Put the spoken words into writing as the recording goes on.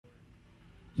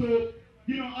So,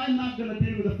 you know, I'm not going to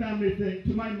deal with the family thing.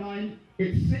 To my mind,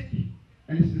 it's sick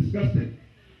and it's disgusting.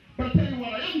 But I'll tell you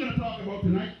what I am going to talk about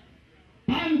tonight.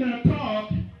 I'm going to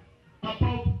talk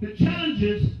about the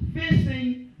challenges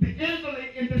facing the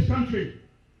elderly in this country.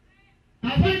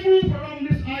 As I move around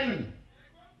this island,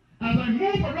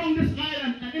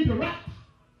 and interact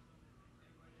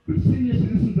with senior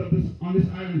citizens on this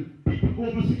island, people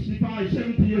over 65,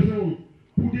 70 years old,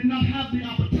 who did not have the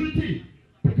opportunity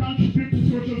to contribute to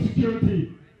Social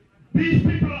Security. These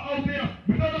people are out there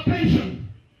without a pension,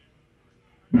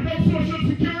 without Social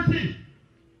Security,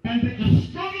 and they are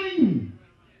struggling.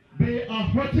 They are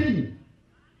hurting.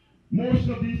 Most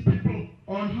of these people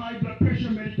are on high blood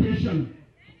pressure medication.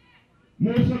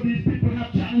 Most of these people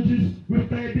have challenges with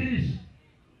diabetes.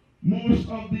 Most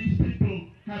of these people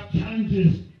have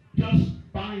challenges just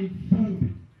buying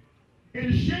food. It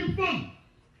is shameful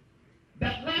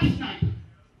that last night,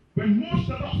 when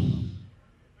most of us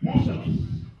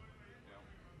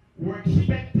were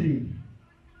expecting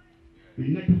the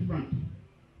United Front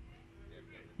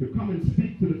to come and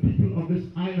speak to the people of this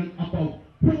island about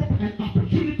hope and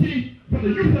opportunity for the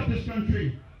youth of this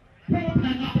country, hope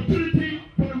and opportunity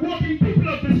for the working people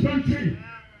of this country,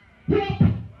 hope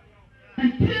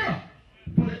and care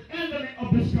for the elderly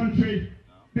of this country.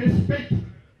 They spent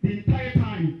the entire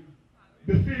time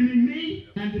defaming me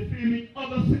and defaming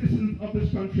other citizens of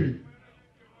this country.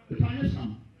 The time has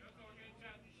come.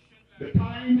 The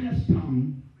time has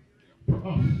come for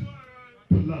us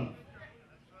to love.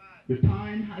 The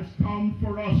time has come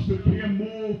for us to care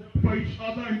more for each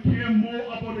other and care more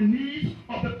about the needs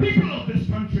of the people of this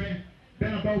country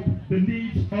than about the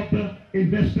needs of the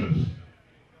investors.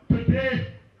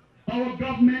 Today, our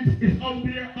government is out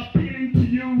there appealing to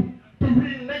you to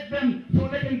re-elect them so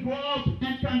they can go out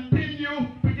and continue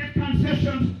to give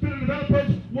concessions to the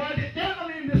developers while the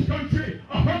elderly in this country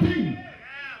are hurting.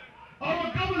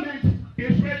 Our government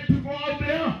is ready to go out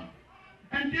there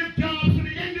and give jobs to the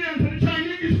Indians and the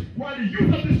Chinese while the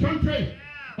youth of this country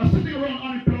are sitting around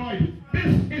unemployed.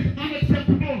 This is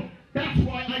unacceptable. That's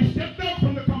why I stepped out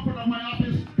from the comfort of my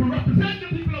office to represent the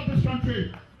people of this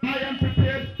country. I am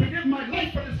prepared to give my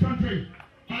life for this country.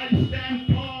 I stand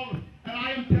tall, and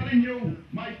I am telling you,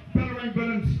 my fellow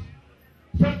Anguillans,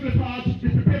 Sutcliffe Hodge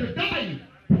is prepared to die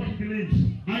for what he believes.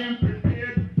 I am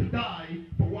prepared to die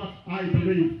for what I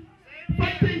believe.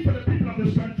 Fighting for the people of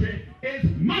this country is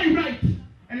my right,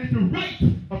 and it's the right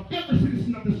of every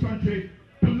citizen of this country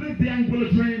to live the Anguilla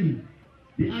dream.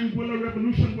 The Anguilla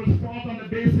revolution was fought on the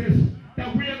basis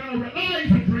that we are going to realize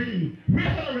the dream. We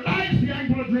are going to realize the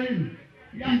Anguilla dream.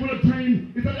 The Anguilla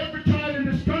dream is that every child in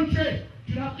this country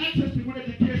should have access to good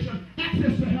education,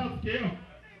 access to health care,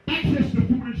 access to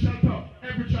food and shelter.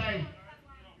 Every child.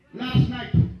 Last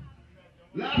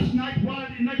night while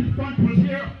the United Front was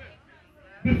here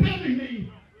defending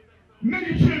me,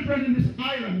 many children in this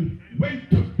island went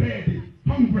to bed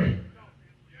hungry.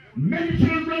 Many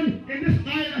children in this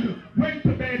island went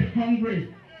to bed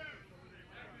hungry.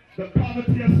 The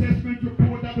poverty assessment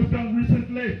report that was done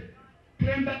recently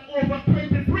claimed that over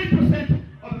 23%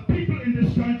 of the people in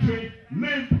this country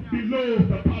live below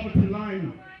the poverty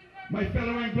line. My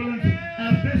fellow Anguillans,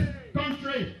 as this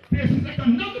country faces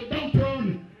economic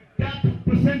downturn, that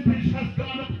percentage has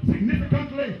gone up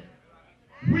significantly.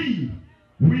 We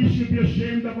should be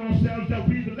ashamed of ourselves that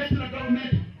we've elected a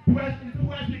government who has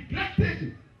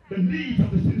neglected the needs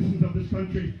of the citizens of this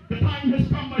country. The time has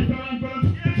come, my fellow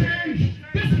Anguillans, to change.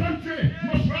 This country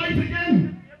must rise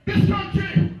again. This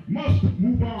country must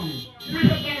move on. We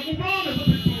have got to move on as a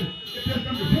people. If there's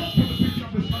going to be hope for the future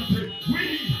of this country, we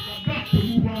have got to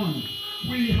move on.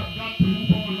 We have got to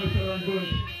move on, my fellow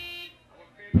Anguillans.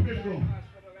 2 days ago,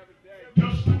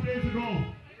 just 2 days ago,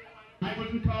 I was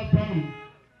in Carlsbad.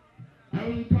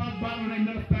 And I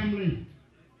met a family.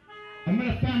 I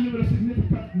met a family with a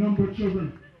significant number of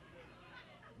children.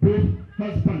 Both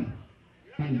husband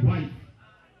and wife.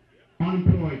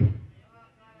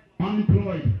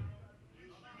 Unemployed.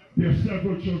 There are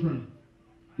several children.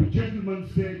 The gentleman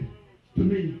said to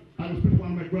me, I was with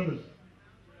one of my brothers,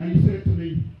 and he said to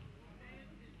me,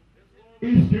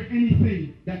 is there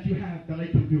anything that you have that I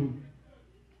can do?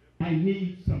 I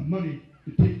need some money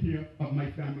to take care of my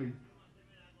family.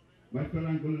 My fellow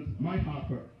Anguillans, my heart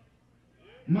hurt.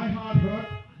 My heart hurt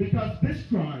because this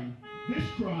cry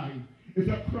is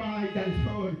a cry that is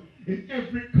heard in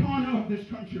every corner of this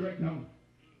country right now.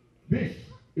 This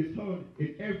is heard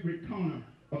in every corner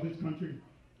of this country.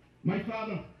 My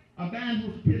father, a man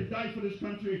who was prepared to die for this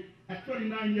country at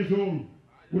 39 years old,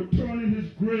 would turn in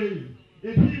his grave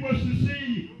if he was to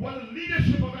see what the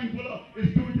leadership of Anguilla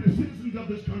is doing to the citizens of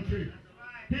this country.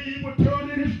 He would turn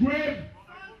in his grave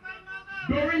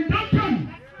during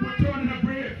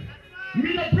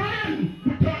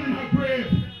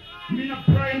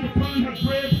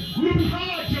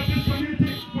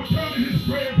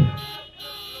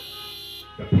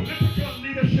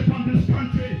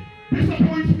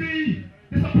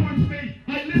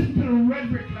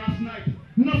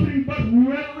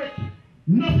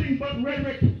of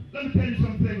rhetoric. Let me tell you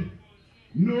something.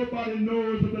 Nobody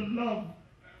knows of the love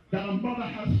that a mother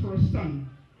has for a son.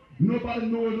 Nobody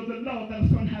knows of the love that a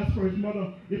son has for his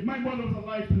mother. If my mother was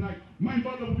alive tonight, my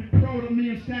mother would be proud of me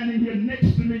and standing here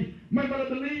next to me. My mother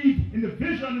believed in the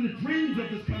vision and the dreams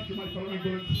of this country, my fellow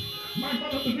Angolans. My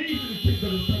mother believed in the dreams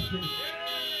of this country.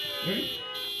 Okay?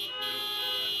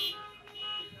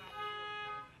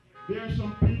 There's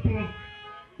some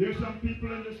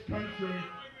people in this country.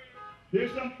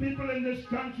 There's some people in this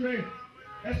country,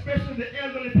 especially the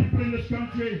elderly people in this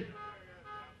country.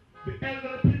 The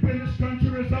elderly people in this country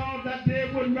resolved that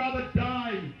they would rather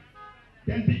die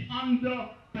than be under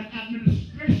an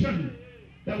administration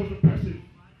that was oppressive.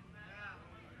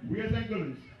 We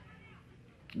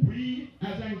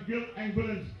as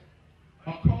Angolans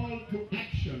are called to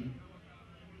action.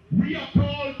 We are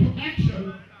called to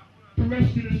action to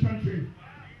rescue this country.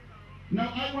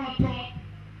 Now I want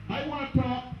to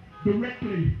talk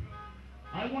directly.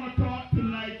 I want to talk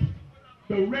tonight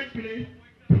directly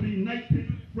to the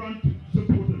United Front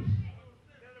supporters.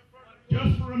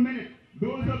 Just for a minute,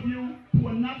 those of you who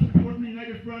are not supporting the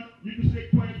United Front, you can stay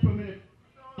quiet for a minute.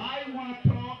 I want to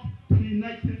talk to the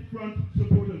United Front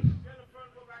supporters.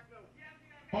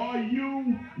 Are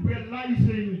you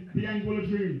realizing the Anguilla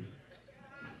dream?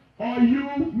 Are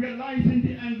you realizing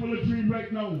the Anguilla dream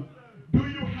right now? Do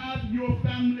you have your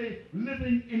family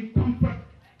living in comfort?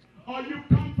 Are you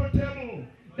comfortable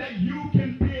that you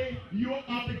can pay your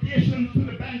obligations to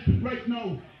the bank right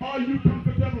now? Are you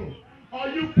comfortable? Are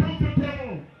you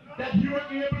comfortable that you are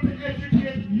able to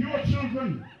educate your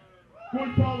children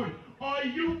going forward? Are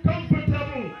you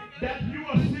comfortable that you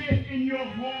are safe in your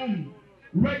home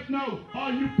right now?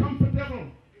 Are you comfortable?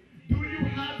 Do you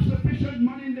have sufficient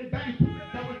money in the bank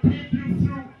that will take you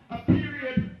through a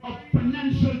period of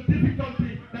financial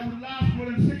difficulty that will last more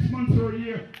than 6 months or a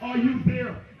year? Are you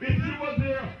there? If you are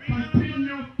there,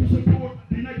 continue to support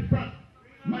the United Front.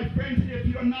 My friends, if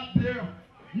you are not there,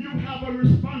 you have a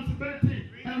responsibility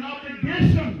and an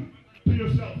obligation to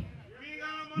yourself.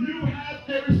 You have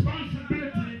a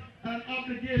responsibility and an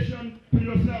obligation to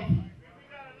yourself.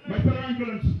 My fellow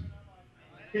Angolans,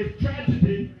 if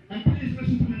tragedy, and please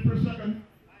listen to me for a second,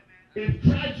 if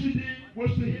tragedy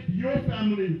was to hit your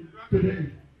family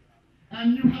today,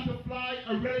 and you have to fly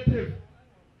a relative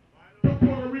to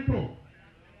Puerto Rico,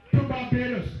 to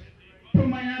Barbados, to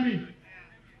Miami,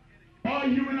 are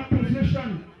you in a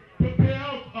position to pay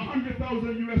out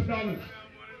 $100,000 US?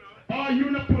 Are you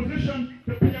in a position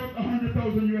to pay out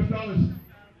 $100,000 US?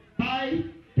 I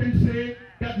can say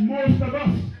that most of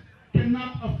us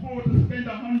cannot afford to spend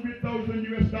 $100,000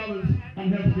 US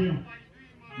on health care.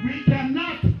 We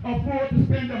cannot afford to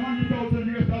spend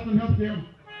 $100,000 US on health care.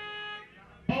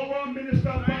 Our Minister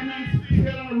of Finance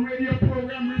said on a radio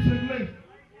program recently,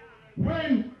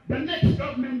 when the next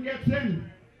government gets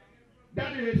in,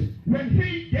 that is, when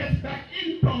he gets back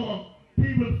in power,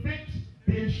 he will fix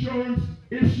the insurance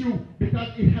issue because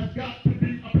it has got to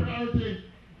be a priority.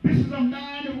 This is a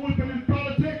man who has been in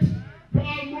politics for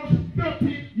almost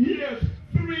 30 years,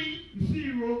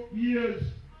 30 years.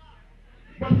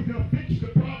 But he's going to fix the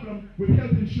problem with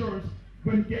health insurance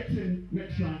when he gets in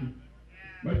next time.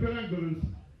 My fellow Angolans,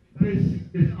 this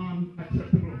is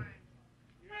unacceptable.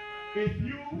 If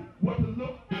you were to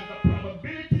look at the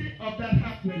probability of that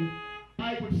happening,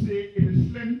 I would say it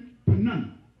is slim to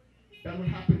none that will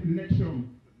happen in the next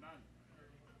term.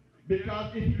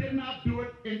 Because if he did not do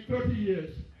it in 30 years,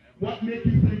 what makes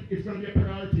you think it's going to be a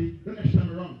priority the next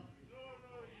time around?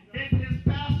 If his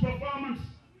past performance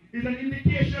is an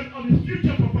indication of his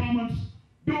future performance,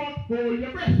 don't hold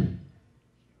your breath.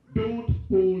 Don't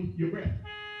hold your breath.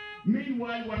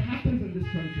 Meanwhile, what happens in this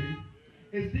country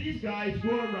is these guys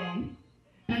go around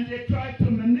and they try to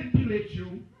manipulate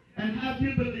you and have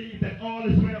you believe that all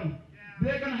is well.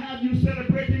 They're going to have you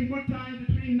celebrating good times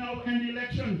between now and the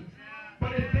election.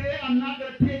 But if they are not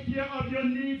going to take care of your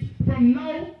needs from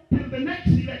now till the next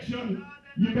election,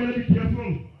 you better be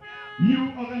careful.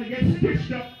 You are going to get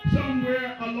stitched up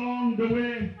somewhere along the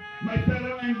way. My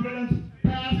fellow Angolans,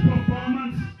 past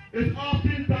performance is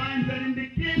oftentimes an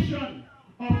indication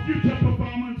of future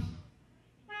performance.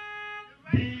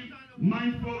 Be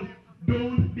mindful.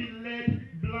 Don't be led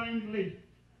blindly.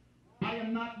 I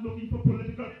am not looking for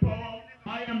political power.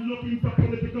 I am looking for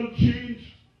political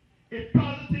change. A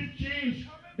positive change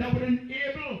that would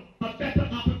enable a better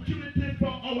opportunity for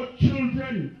our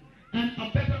children and a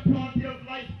better quality of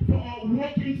life for our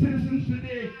working citizens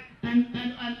today. And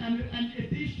if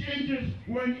these changes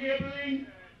were enabling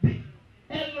the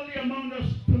elderly among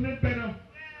us to live better,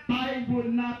 I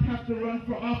would not have to run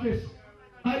for office.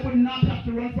 I would not have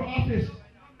to run for office.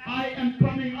 I am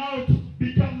coming out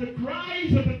because the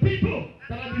cries of the people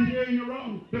going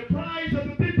around, the cries of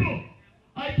the people.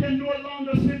 I can no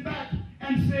longer sit back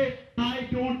and say, I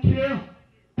don't care.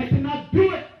 I cannot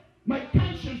do it. My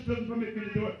conscience doesn't permit me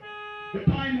to do it. The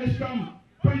time has come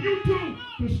for you two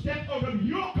to step out of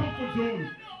your comfort zone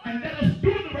and let us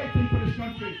do the right thing for this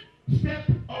country. Step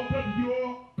out of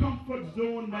your comfort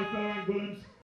zone, my fellow Anguillans.